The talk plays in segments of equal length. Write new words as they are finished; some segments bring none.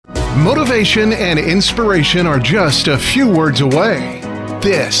Motivation and inspiration are just a few words away.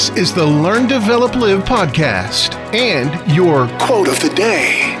 This is the Learn, Develop, Live podcast and your quote of the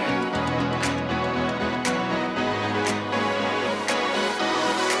day.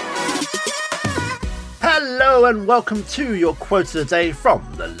 Hello and welcome to your quote of the day from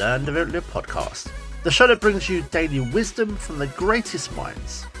the Learn, Develop, Live podcast, the show that brings you daily wisdom from the greatest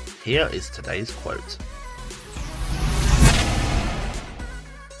minds. Here is today's quote.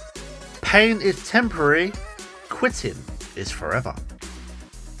 Pain is temporary, quitting is forever.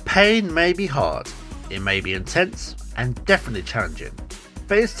 Pain may be hard, it may be intense and definitely challenging,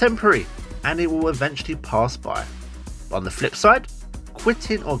 but it's temporary and it will eventually pass by. But on the flip side,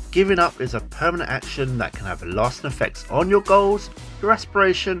 quitting or giving up is a permanent action that can have lasting effects on your goals, your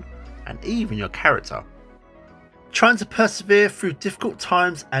aspiration, and even your character. Trying to persevere through difficult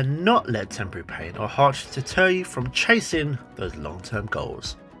times and not let temporary pain or hardship deter you from chasing those long-term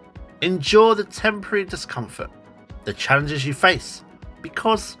goals. Endure the temporary discomfort, the challenges you face,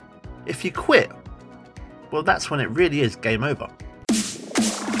 because if you quit, well, that's when it really is game over.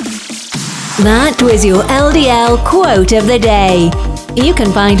 That was your LDL quote of the day. You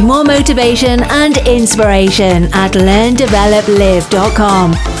can find more motivation and inspiration at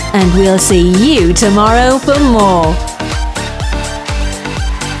learndeveloplive.com, and we'll see you tomorrow for more.